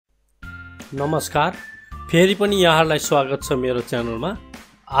नमस्कार, फेरि पनि यहाँहरूलाई स्वागत छ मेरो च्यानलमा।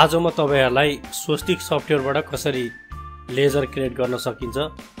 आज म तपाईहरुलाई स्वस्तिक सफ्टवेयरबाट कसरी लेजर क्रिएट गर्न सकिन्छ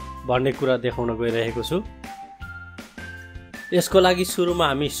भन्ने कुरा देखाउन गइरहेको छु। यसको लागि सुरुमा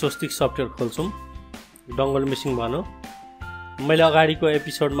हामी स्वस्तिक सफ्टवेयर खोल्छौं। डङ्गल मिसिङ भनौं। मैले अगाडिको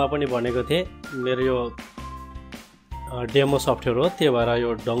एपिसोडमा पनि भनेको थिएँ मेरो यो डेमो सफ्टवेयर हो, त्यही भएर यो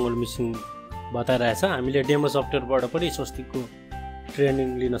डङ्गल मिसिङ बताइरहेछ। हामीले डेमो सफ्टवेयरबाट पनि स्वस्तिकको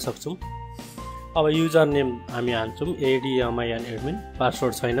ट्रेनिङ लिन सक्छौं। अब युजर नेम हामी हाल्छौं ADMIN एडमिन,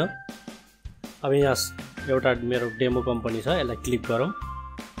 पासवर्ड छैन। अब यहाँ एउटा मेरो डेमो कम्पनी छ, यसलाई क्लिक गरौँ।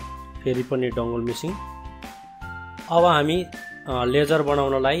 फेरि पनि डङ्गल मिसिङ। अब हामी लेजर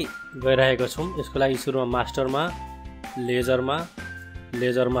बनाउनलाई गइरहेका छौं। यसको लागि सुरुमा मास्टरमा,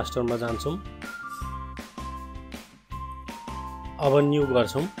 लेजर मास्टरमा जान्छौं। अब न्यू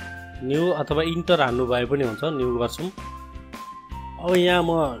गर्छौं। न्यू अथवा इन्टर हाल्नु भए पनि हुन्छ, न्यू गर्छौं। अब यहाँ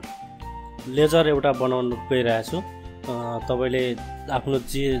म लेजर एउटा बनाउन गइरहेको छु। तपाईले आफ्नो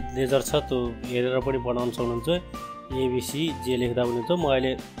जे लेजर छ त्यो हेरेर पनि बनाउन सक्नुहुन्छ। ABC जे लेख्दा पनि हुन्छ। म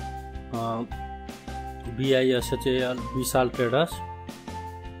अहिले BISHAL विशाल ट्रेडर्स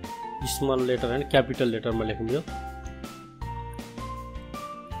स्मल लेटर हैन क्यापिटल लेटरमा लेख्नु।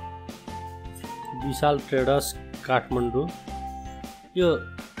 विशाल ट्रेडर्स काठमाडौँ। यो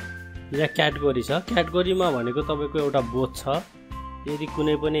यहाँ क्याटेगोरी छ। क्याटेगोरीमा भनेको तपाईको एउटा बोथ छ। यदि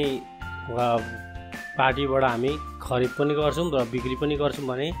कुनै पनि पार्टीबाट हामी खरिद पनि गर्छौं र बिक्री पनि गर्छौं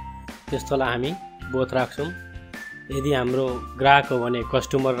भने त्यस्तोलाई हामी बोथ राख्छौं। यदि हाम्रो ग्राहक हो भने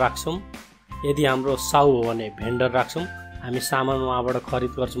कस्टमर राख्छौं। यदि हाम्रो साउ हो भने भेन्डर राख्छौं। हामी सामान उहाँबाट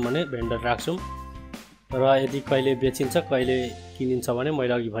खरिद गर्छौं भने भेन्डर राख्छौं। र यदि कहिले बेचिन्छ कहिले किनिन्छ भने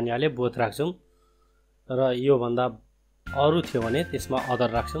मैले अघि भनिहाले बोथ राख्छौं। र यो भन्दा अरु थियो भने त्यसमा अदर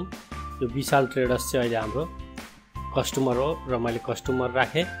राख्छौं। यो विशाल ट्रेडर्स चाहिँ अहिले हाम्रो कस्टमर हो र मैले कस्टमर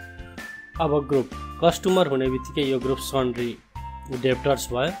राखे। अब ग्रुप कस्टमर हुने बित्तिकै यो ग्रुप सन्ड्री डेप्टर्स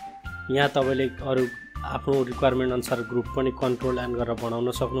भयो। यहाँ तपाईले अरु आफ्नो रिक्वायरमेन्ट अनुसार ग्रुप पनि कन्ट्रोल एन्ड गरेर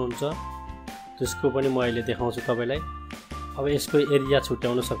बनाउन सक्नुहुन्छ। त्यसको पनि म अहिले देखाउँछु तपाईलाई। अब यसको एरिया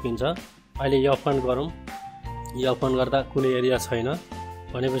छुट्याउन सकिन्छ। अहिले यो ओपन गरौँ। यो ओपन गर्दा कुनै एरिया छैन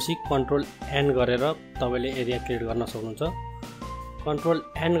भनेपछि कन्ट्रोल एन गरेर तपाईले एरिया क्रिएट गर्न सक्नुहुन्छ। कन्ट्रोल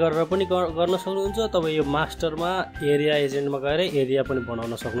एन गरेर पनि गर्न सक्नुहुन्छ। तपाई यो मास्टरमा एरिया एजेन्टमा गएर एरिया पनि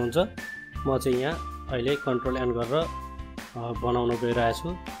बनाउन सक्नुहुन्छ। म चाहिँ यहाँ अहिले कन्ट्रोल एन गरेर बनाउन गइरहेको छु।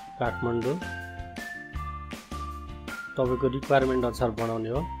 काठमाडौँ तपाईको रिक्वायरमेन्ट अनुसार बनाउने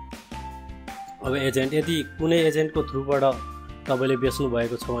हो। अब एजेन्ट, यदि कुनै एजेन्टको थ्रुबाट तपाईले बेच्नु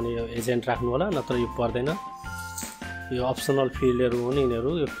भएको छ भने यो एजेन्ट राख्नु होला, नत्र यो पर्दैन। यो अप्सनल फिल्डहरु हुन्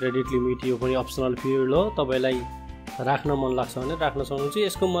यिनीहरु। यो क्रेडिट लिमिट यो पनि अप्सनल फिल्ड हो। तपाईलाई राख्न मन लाग्छ भने राख्न सक्नुहुन्छ।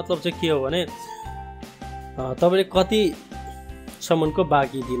 यसको मतलब चाहिँ के हो भने तपाईले कति सम्मको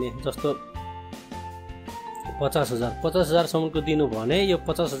बाँकी दिने, जस्तो 50,000 सम्मको दिनु भने यो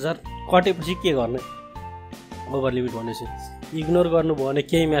 50,000 कटेपछि के गर्ने, ओभर लिमिट भनेपछि इग्नोर गर्नु भने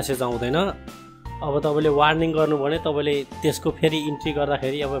केही मेसेज आउँदैन। अब तपाईले वार्निङ गर्नु भने तपाईले त्यसको फेरि इन्ट्री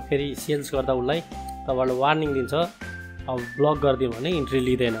गर्दाखेरि अब फेरि सेल्स गर्दा उलाई तपाईले वार्निङ दिन्छ। अब ब्लक गरिदिनु भने इन्ट्री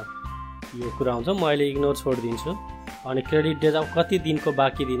लिँदैन, यो कुरा हुन्छ। म अहिले इग्नोर छोडिदिन्छु। अनि क्रेडिट डेज अब कति दिनको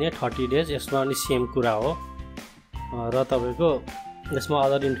बाँकी दिने, 30 डेज। यसमा पनि सेम कुरा हो। र तपाईको यसमा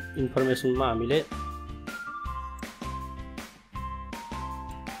अदर इन्फर्मेसनमा हामीले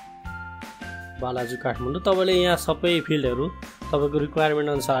बालाजु काठमाडौँ तपाईले यहाँ सबै फिल्डहरु तपाईको रिक्वायरमेन्ट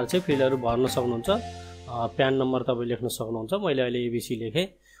अनुसार चाहिँ फिल्डहरु भर्न सक्नुहुन्छ। प्यान नम्बर तपाई लेख्न सक्नुहुन्छ। मैले अहिले ABC लेखे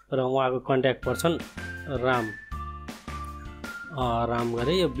र उहाँको कन्ट्याक्ट पर्सन राम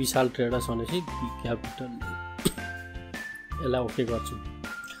गरे। यो विशाल ट्रेडर्स भनेपछि बी क्यापिटल, यसलाई ओके गर्छु।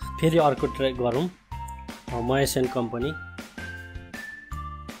 फेरि अर्को ट्र्याक गरौँ। Mahesh and company.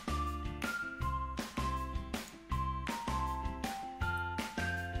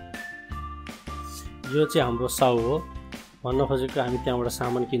 यो चाहिँ हाम्रो साउ हो। भन्न खोजेको हामी त्यहाँबाट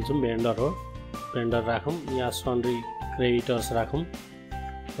सामान किन्छौँ, भेन्डर हो। भेन्डर राखौँ। यहाँ सन्ड्री क्रेडिटर्स राखौँ।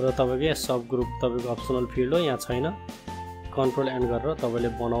 र तपाईको यहाँ सब ग्रुप तपाईको अप्सनल फिल्ड हो, यहाँ छैन। कन्ट्रोल एन गरेर तपाईले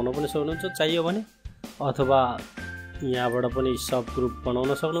बनाउन पनि सक्नुहुन्छ चाहियो भने, अथवा यहाँबाट पनि सब ग्रुप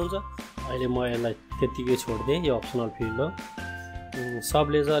बनाउन सक्नुहुन्छ। अहिले म यसलाई त्यतिकै छोड्दिए। यो अप्सनल फिल्ड हो। सब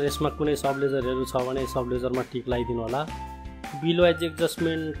लेजर, यसमा कुनै सब लेजरहरु छ भने सब लेजरमा टिक लगाइदिनु होला। बिल वाइज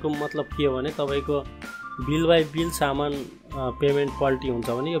एडजस्टमेन्टको मतलब के हो भने तपाईको बिल बाइ बिल सामान पेमेन्ट क्वालिटी हुन्छ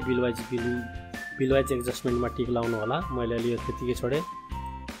भने यो बिल वाइज एडजस्टमेन्टमा टिक लाउनु होला। मैले अहिले यो त्यतिकै छोडे।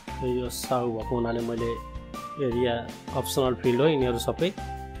 यो साउ भएको हुनाले मैले एरिया अप्सनल फिल्ड हो यिनीहरु सबै।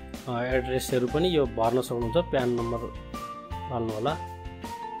 एड्रेसहरु पनि यो भर्न सक्नुहुन्छ। प्यान नम्बर हाल्नु होला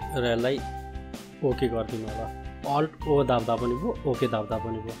र यसलाई ओके गरिदिनु होला। अल्ट ओ दाब्दा पनि भयो, ओके दाब्दा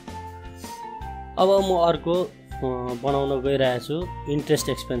पनि भयो। अब म अर्को बनाउन गइरहेको छु इन्ट्रेस्ट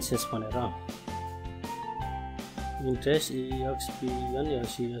एक्सपेन्सेस भनेर। Interest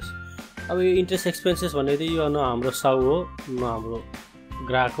EXPENSES। अब यो इन्ट्रेस्ट एक्सपेन्सेस भनेको यो न हाम्रो साउ हो न हाम्रो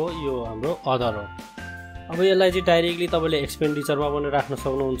ग्राहक हो, यो हाम्रो अदर हो। अब यसलाई चाहिँ डाइरेक्टली तपाईँले एक्सपेन्डिचरमा पनि राख्न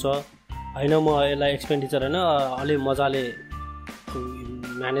सक्नुहुन्छ। होइन म यसलाई एक्सपेन्डिचर होइन अलि मजाले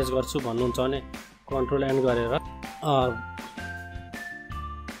म्यानेज गर्छु भन्नुहुन्छ भने कन्ट्रोल एन गरेर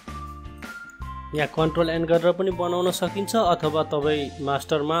यहाँ कन्ट्रोल एन गरेर पनि बनाउन सकिन्छ, अथवा तपाईँ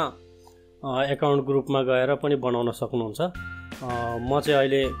मास्टरमा एकाउन्ट ग्रुपमा गएर पनि बनाउन सक्नुहुन्छ। म चाहिँ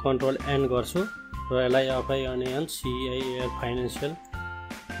अहिले कन्ट्रोल एन गर्छु र यसलाई FINANCIAL फाइनेन्सियल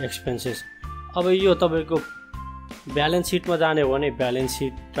एक्सपेन्सेस। अब यो तपाईँको ब्यालेन्स सिटमा जाने हो भने ब्यालेन्स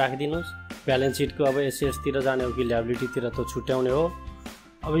सिट राखिदिनुहोस्। ब्यालेन्स सिटको अब एसएसतिर जाने हो कि ल्याबिलिटीतिर त छुट्याउने हो।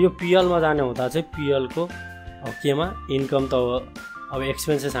 अब यो पिएलमा जाने हुँदा चाहिँ पिएलको केमा इन्कम त हो। अब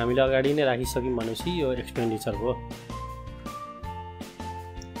एक्सपेन्सेस हामीले अगाडि नै राखिसक्यौँ भनेपछि यो एक्सपेन्डिचर हो।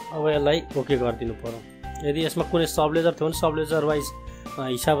 अब यसलाई ओके गरिदिनु पर्यो। यदि यसमा कुनै सबलेजर थियो भने सबलेजर वाइज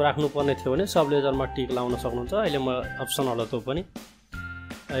हिसाब राख्नुपर्ने थियो भने सबलेजरमा टिक लाउन सक्नुहुन्छ। अहिले म अप्सन होला त्यो पनि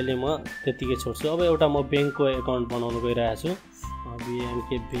अहिले म त्यतिकै छोड्छु। अब एउटा म ब्याङ्कको एकाउन्ट बनाउन गइरहेको छु। BNK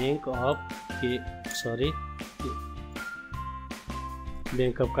bank of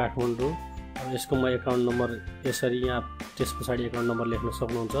bank of Kathmandu. अब यसको म एकाउन्ट नम्बर यसरी यहाँ त्यस पछाडि एकाउन्ट नम्बर लेख्न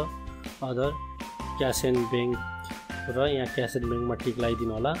सक्नुहुन्छ। अदर क्यास एन्ड ब्याङ्क र यहाँ क्यास एन्ड ब्याङ्कमा टिक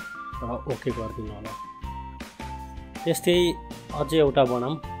लगाइदिनु होला र ओके गरिदिनु होला। त्यस्तै अझै एउटा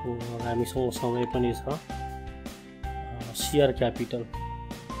बनाऊँ, हामीसँग समय पनि छ। Share capital.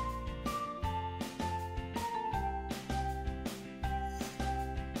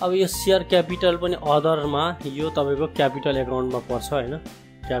 अब यो सेयर क्यापिटल पनि अदरमा यो तपाईँको क्यापिटल एकाउन्टमा पर्छ होइन,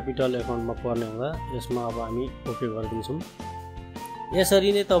 क्यापिटल एकाउन्टमा पर्ने हुँदा यसमा अब हामी ओके गरिदिन्छौँ।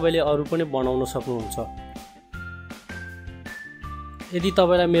 यसरी नै तपाईँले अरू पनि बनाउन सक्नुहुन्छ। यदि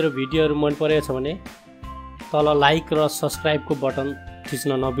तपाईँलाई मेरो भिडियोहरू मन परेको छ भने तल लाइक र सब्सक्राइबको बटन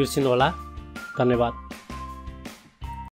थिच्न नबिर्सिनु होला। धन्यवाद।